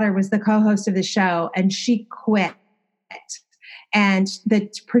daughter was the co-host of the show, and she quit. And the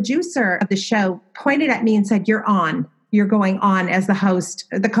producer of the show pointed at me and said, "You're on. You're going on as the host,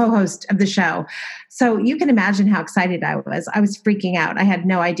 the co-host of the show." So you can imagine how excited I was. I was freaking out. I had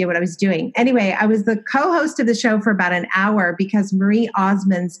no idea what I was doing. Anyway, I was the co-host of the show for about an hour because Marie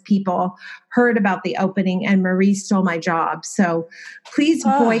Osmond's people heard about the opening and Marie stole my job. So please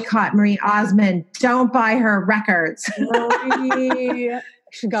boycott Marie Osmond. Don't buy her records. She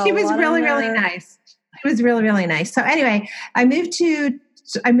was really, really nice. It was really, really nice. So anyway, I moved to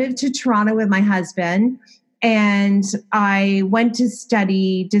Toronto with my husband, and I went to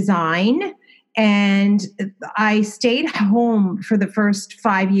study design, and I stayed home for the first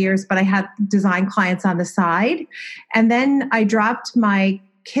 5 years, but I had design clients on the side. And then I dropped my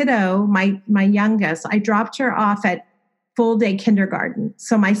kiddo, my youngest, I dropped her off at full day kindergarten.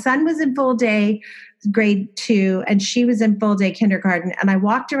 So my son was in full day grade 2, and she was in full day kindergarten. And I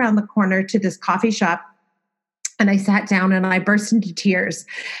walked around the corner to this coffee shop, and I sat down and I burst into tears.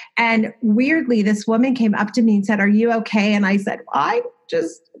 And weirdly, this woman came up to me and said, "Are you okay?" And I said, "I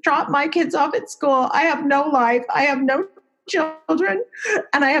just dropped my kids off at school. I have no life. I have no children,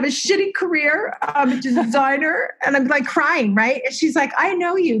 and I have a shitty career. I'm a designer." And I'm like crying, right? And she's like, "I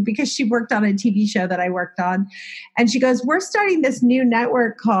know you," because she worked on a TV show that I worked on. And she goes, "We're starting this new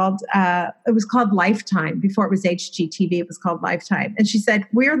network called, it was called Lifetime. Before it was HGTV, it was called Lifetime." And she said,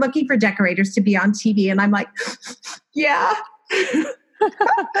 "We're looking for decorators to be on TV." And I'm like, yeah.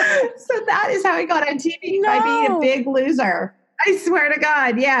 So that is how I got on TV, by being a big loser. I swear to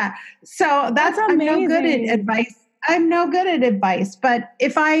God. Yeah. So that's I'm no good at advice. I'm no good at advice, but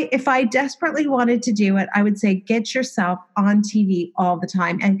if I desperately wanted to do it, I would say get yourself on TV all the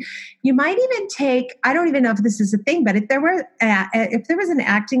time. And you might even take, I don't even know if this is a thing, but if there was an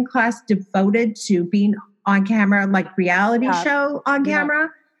acting class devoted to being on camera, like reality show on camera,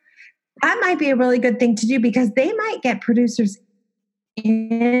 that might be a really good thing to do, because they might get producers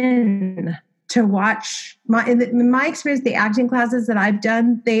in to watch. In my experience, the acting classes that I've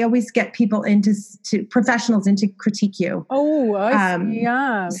done, they always get people professionals in to critique you. Oh, I see.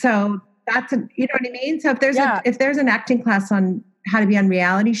 Yeah. So that's you know what I mean? So if there's an acting class on how to be on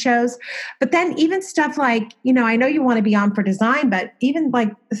reality shows, but then even stuff like, I know you want to be on for design, but even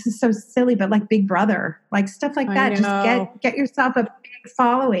like, this is so silly, but like Big Brother, like stuff like that, just get yourself a big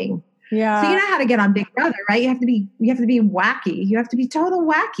following. Yeah. So you know how to get on Big Brother, right? You have to be wacky. You have to be total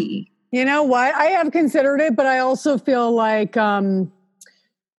wacky. You know what? I have considered it, but I also feel like,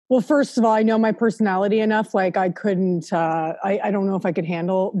 well, first of all, I know my personality enough. Like I couldn't, I don't know if I could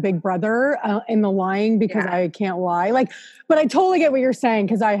handle Big Brother and the lying, because I can't lie. Like, but I totally get what you're saying.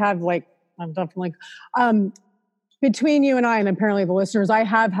 Cause I'm definitely, between you and I, and apparently the listeners, I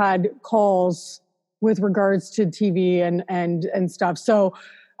have had calls with regards to TV and stuff. So,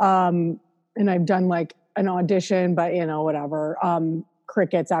 and I've done like an audition, but whatever,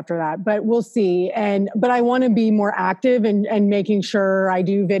 crickets after that, but we'll see. But I want to be more active and making sure I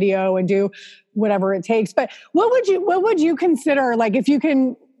do video and do whatever it takes. But what would you consider, like, if you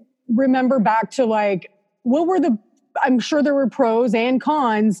can remember back to like, I'm sure there were pros and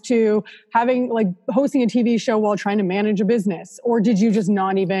cons to having, like, hosting a TV show while trying to manage a business, or did you just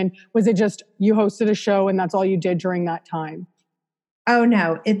was it just you hosted a show and that's all you did during that time? Oh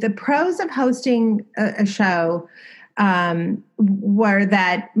no. The pros of hosting a show were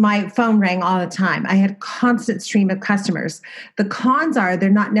that my phone rang all the time. I had constant stream of customers. The cons are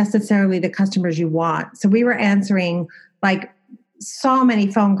they're not necessarily the customers you want. So we were answering like so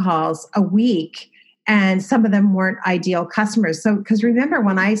many phone calls a week, and some of them weren't ideal customers. So, because remember,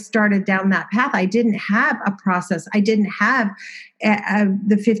 when I started down that path, I didn't have a process. I didn't have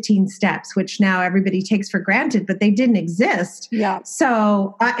the 15 steps, which now everybody takes for granted, but they didn't exist. Yeah.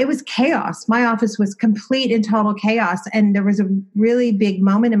 So it was chaos. My office was complete and total chaos. And there was a really big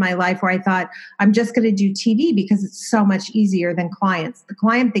moment in my life where I thought, I'm just going to do TV because it's so much easier than clients. The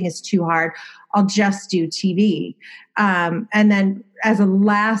client thing is too hard. I'll just do TV. And then as a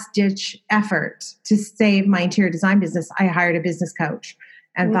last ditch effort to save my interior design business, I hired a business coach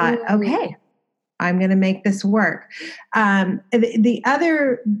and thought, okay, I'm going to make this work. The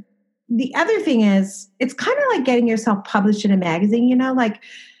other the other thing is, it's kind of like getting yourself published in a magazine, like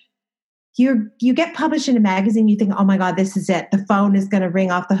you get published in a magazine, you think, oh my God, this is it. The phone is going to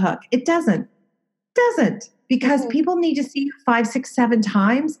ring off the hook. It doesn't, because people need to see you 5, 6, 7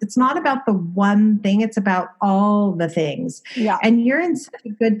 times. It's not about the one thing. It's about all the things. Yeah. And you're in such a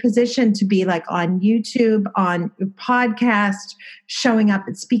good position to be like on YouTube, on podcast, showing up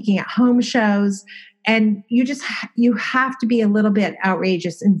and speaking at home shows. And you have to be a little bit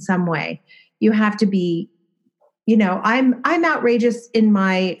outrageous in some way. You have to be, I'm outrageous in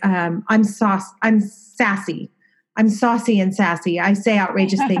my, I'm sassy. I'm saucy and sassy. I say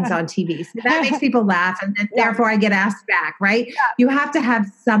outrageous things on TV. So that makes people laugh. And therefore I get asked back, right? Yeah. You have to have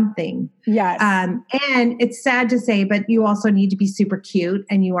something. Yes. And it's sad to say, but you also need to be super cute,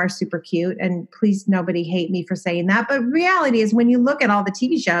 and you are super cute. And please, nobody hate me for saying that. But reality is, when you look at all the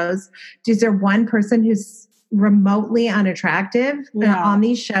TV shows, is there one person who's remotely unattractive on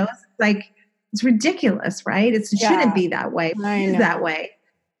these shows? Like, it's ridiculous, right? It shouldn't be that way. It's that way.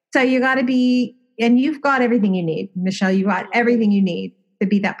 So you got to be, and you've got everything you need, Michelle. You got everything you need to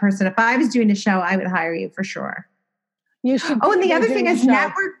be that person. If I was doing a show, I would hire you for sure. You should. Oh, and the other thing is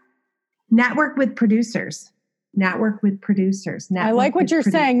network with producers. Network with producers. I like what you're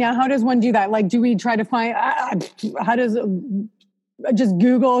saying. Now, how does one do that? Like, do we try to find? How does just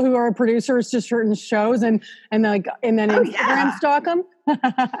Google who are producers to certain shows and then Instagram stalk them?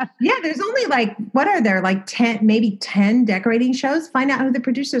 Yeah, there's only what are there, 10, maybe 10 decorating shows? Find out who the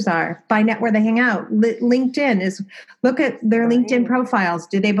producers are. Find out where they hang out. LinkedIn look at their LinkedIn profiles.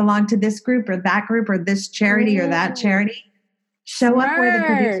 Do they belong to this group or that group or this charity or that charity? Show up where the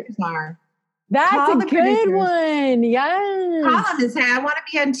producers are. That's a good one. Yes. Call them and say, I want to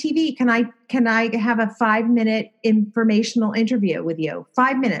be on TV. Can I have a 5-minute informational interview with you?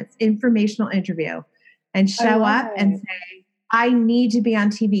 5 minutes informational interview, and show up and say, I need to be on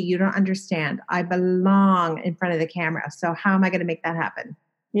TV. You don't understand. I belong in front of the camera. So how am I going to make that happen?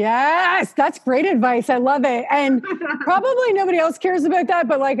 Yes, that's great advice. I love it. And probably nobody else cares about that,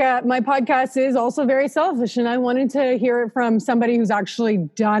 but my podcast is also very selfish, and I wanted to hear it from somebody who's actually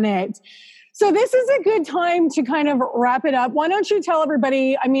done it. So this is a good time to kind of wrap it up. Why don't you tell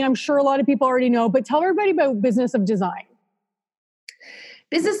everybody, I mean, I'm sure a lot of people already know, but tell everybody about Business of Design.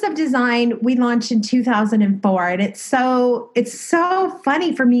 Business of Design, we launched in 2004. And it's so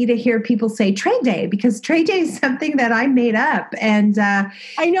funny for me to hear people say Trade Day, because Trade Day is something that I made up. And I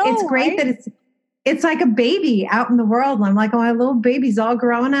know it's great, right? That it's like a baby out in the world. And I'm like, oh, my little baby's all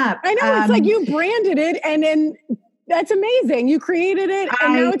growing up. I know, it's like you branded it, and then that's amazing. You created it,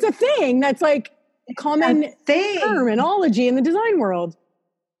 and now it's a thing that's like a common terminology in the design world.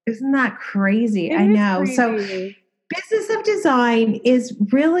 Isn't that crazy? I know. Crazy. So Business of Design is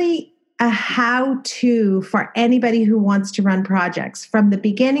really a how-to for anybody who wants to run projects, from the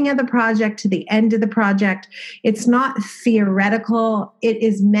beginning of the project to the end of the project. It's not theoretical. It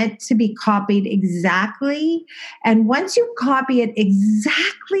is meant to be copied exactly. And once you copy it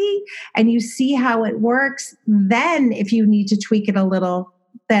exactly and you see how it works, then if you need to tweak it a little,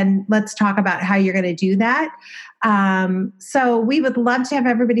 then let's talk about how you're going to do that. So we would love to have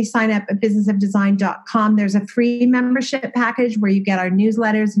everybody sign up at businessofdesign.com. There's a free membership package where you get our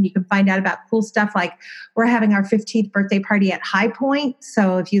newsletters, and you can find out about cool stuff, like we're having our 15th birthday party at High Point.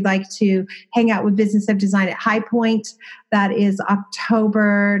 So if you'd like to hang out with Business of Design at High Point, that is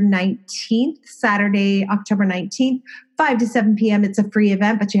October 19th, Saturday, October 19th. 5 to 7 p.m. It's a free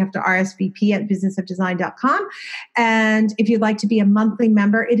event, but you have to RSVP at businessofdesign.com. And if you'd like to be a monthly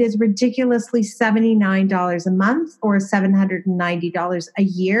member, it is ridiculously $79 a month or $790 a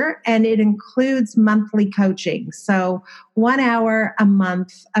year. And it includes monthly coaching. So 1 hour a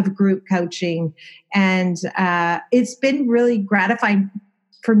month of group coaching. And it's been really gratifying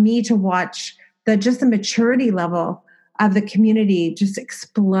for me to watch the maturity level of the community just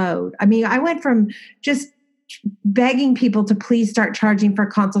explode. I mean, I went from just begging people to please start charging for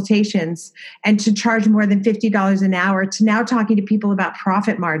consultations and to charge more than $50 an hour to now talking to people about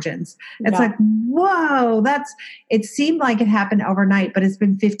profit margins. It's like, whoa, it seemed like it happened overnight, but it's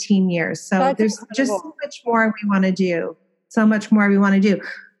been 15 years. So there's incredible. Just so much more we want to do. So much more we want to do.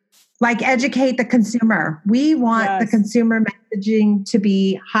 Like educate the consumer. We want the consumer messaging to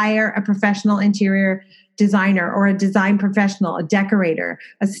be hire a professional interior designer or a design professional, a decorator,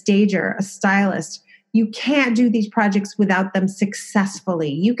 a stager, a stylist. You can't do these projects without them successfully.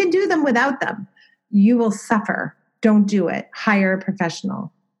 You can do them without them. You will suffer. Don't do it. Hire a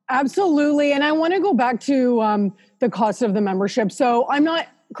professional. Absolutely. And I want to go back to the cost of the membership. So I'm not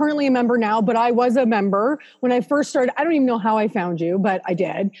currently a member now, but I was a member when I first started. I don't even know how I found you, but I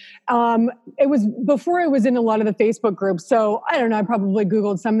did. It was before I was in a lot of the Facebook groups. So I don't know, I probably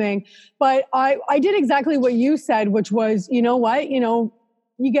Googled something, but I did exactly what you said, which was, you know what,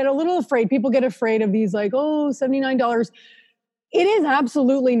 you get a little afraid. People get afraid of these like, oh, $79. It is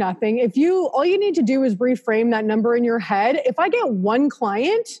absolutely nothing. All you need to do is reframe that number in your head. If I get one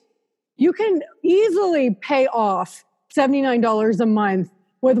client, you can easily pay off $79 a month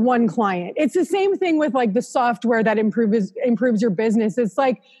with one client. It's the same thing with like the software that improves your business. It's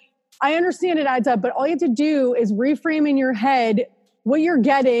like, I understand it adds up, but all you have to do is reframe in your head what you're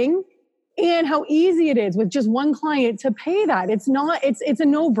getting and how easy it is with just one client to pay that. It's a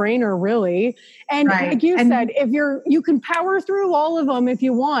no-brainer really. And like you said, you can power through all of them if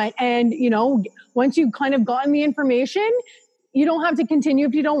you want. And, once you've kind of gotten the information, you don't have to continue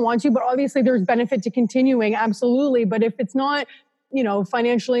if you don't want to, but obviously there's benefit to continuing. Absolutely. But if it's not,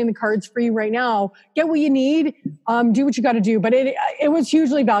 financially in the cards for you right now, get what you need, do what you got to do. But it was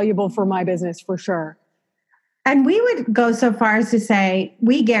hugely valuable for my business for sure. And we would go so far as to say,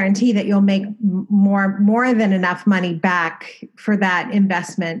 we guarantee that you'll make more than enough money back for that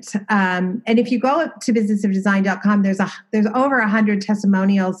investment. And if you go to businessofdesign.com, there's over 100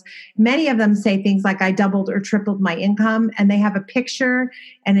 testimonials. Many of them say things like, I doubled or tripled my income, and they have a picture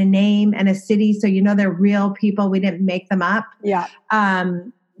and a name and a city. So, they're real people. We didn't make them up. Yeah.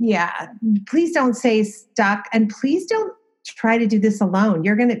 Please don't stay stuck, and please don't try to do this alone.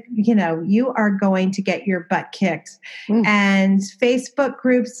 You are going to get your butt kicked. And Facebook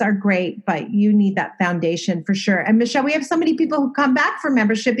groups are great, but you need that foundation for sure. And Michelle, we have so many people who come back for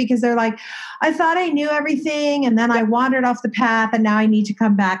membership because they're like, I thought I knew everything, and then I wandered off the path, and now I need to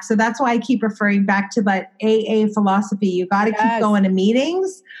come back. So that's why I keep referring back to that AA philosophy. You got to keep going to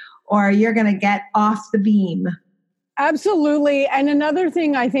meetings, or you're going to get off the beam. Absolutely. And another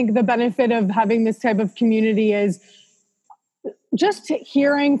thing, I think the benefit of having this type of community is just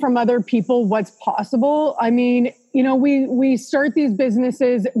hearing from other people what's possible. I mean, we start these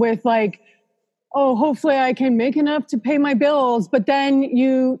businesses with like, oh, hopefully I can make enough to pay my bills. But then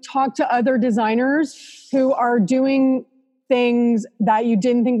you talk to other designers who are doing things that you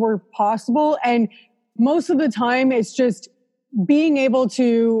didn't think were possible. And most of the time it's just being able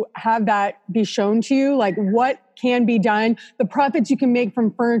to have that be shown to you, like what can be done, the profits you can make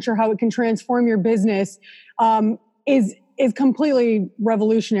from furniture, how it can transform your business, is completely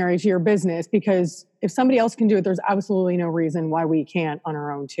revolutionary to your business, because if somebody else can do it, there's absolutely no reason why we can't on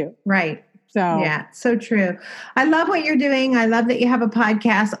our own too. Right. So yeah, so true. I love what you're doing. I love that you have a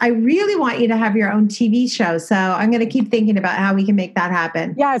podcast. I really want you to have your own TV show. So I'm going to keep thinking about how we can make that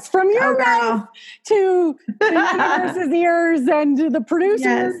happen. Yes. From your mouth to the universe's ears and to the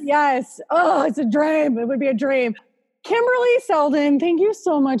producers. Yes. Oh, it's a dream. It would be a dream. Kimberly Seldon, thank you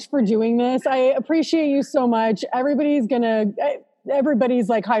so much for doing this. I appreciate you so much. Everybody's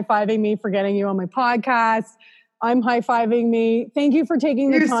like high-fiving me for getting you on my podcast. I'm high-fiving me. Thank you for taking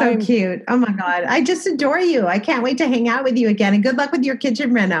the time. You're so cute. Oh my God. I just adore you. I can't wait to hang out with you again. And good luck with your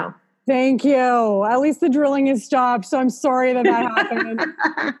kitchen reno. Thank you. At least the drilling has stopped. So I'm sorry that happened.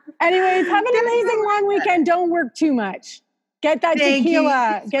 Anyways, have an amazing long weekend. Don't work too much. Get that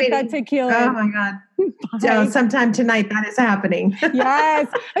tequila. Get that tequila. Oh my God. Sometime tonight that is happening.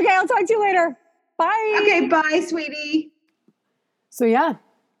 Yes. Okay. I'll talk to you later. Bye. Okay. Bye, sweetie. So yeah,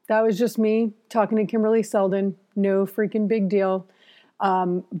 that was just me talking to Kimberly Seldon. No freaking big deal.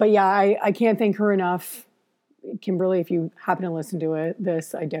 But yeah, I can't thank her enough. Kimberly, if you happen to listen to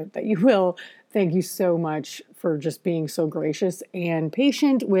this, I doubt that you will. Thank you so much for just being so gracious and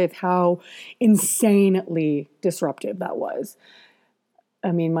patient with how insanely disruptive that was.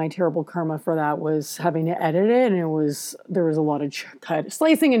 I mean, my terrible karma for that was having to edit it, and there was a lot of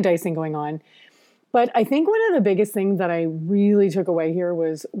slicing and dicing going on. But I think one of the biggest things that I really took away here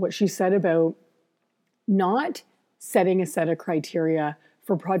was what she said about not setting a set of criteria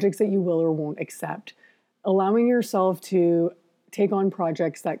for projects that you will or won't accept. Allowing yourself to take on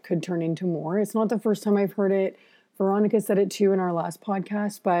projects that could turn into more. It's not the first time I've heard it. Veronica said it too in our last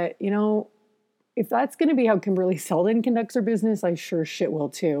podcast, but if that's going to be how Kimberly Seldon conducts her business, I sure shit will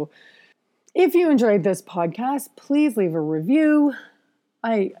too. If you enjoyed this podcast, please leave a review.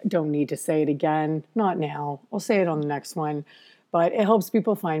 I don't need to say it again. Not now. I'll say it on the next one, but it helps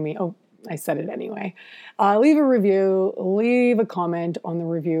people find me. Oh, I said it anyway. Leave a review, leave a comment on the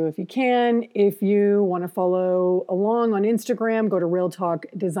review if you can. If you want to follow along on Instagram, go to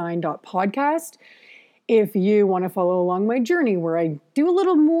realtalkdesign.podcast. If you want to follow along my journey where I do a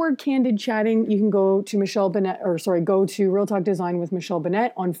little more candid chatting, you can go to go to Real Talk Design with Michelle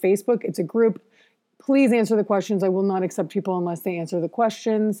Bennett on Facebook. It's a group. Please answer the questions. I will not accept people unless they answer the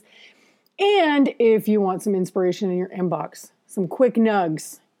questions. And if you want some inspiration in your inbox, some quick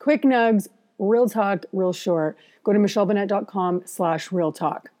nugs, real talk, real short, go to michellebennett.com/real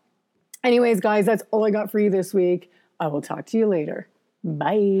talk. Anyways, guys, that's all I got for you this week. I will talk to you later.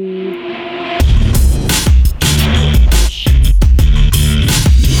 Bye.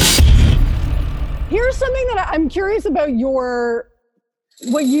 Here's something that I'm curious about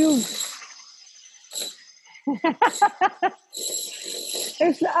what you... I'm like,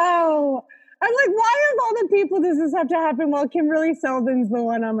 why of all the people does this have to happen while Kimberly Seldon's the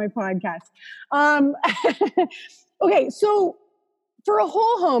one on my podcast? Okay, so for a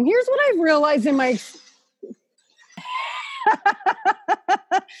whole home, here's what I've realized in my...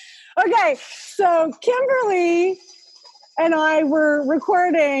 Okay, so Kimberly and I were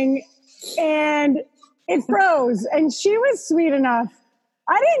recording and it froze, and she was sweet enough.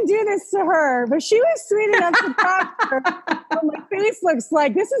 I didn't do this to her, but she was sweet enough to capture what my face looks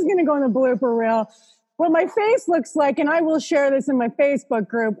like. This is going to go in the blooper reel. What my face looks like, and I will share this in my Facebook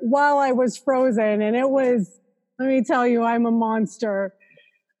group, while I was frozen. And it was, let me tell you, I'm a monster.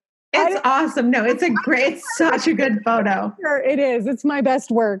 It's awesome. No, it's such a good photo. It is. It's my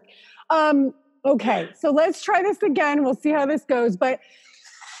best work. Okay, so let's try this again. We'll see how this goes. But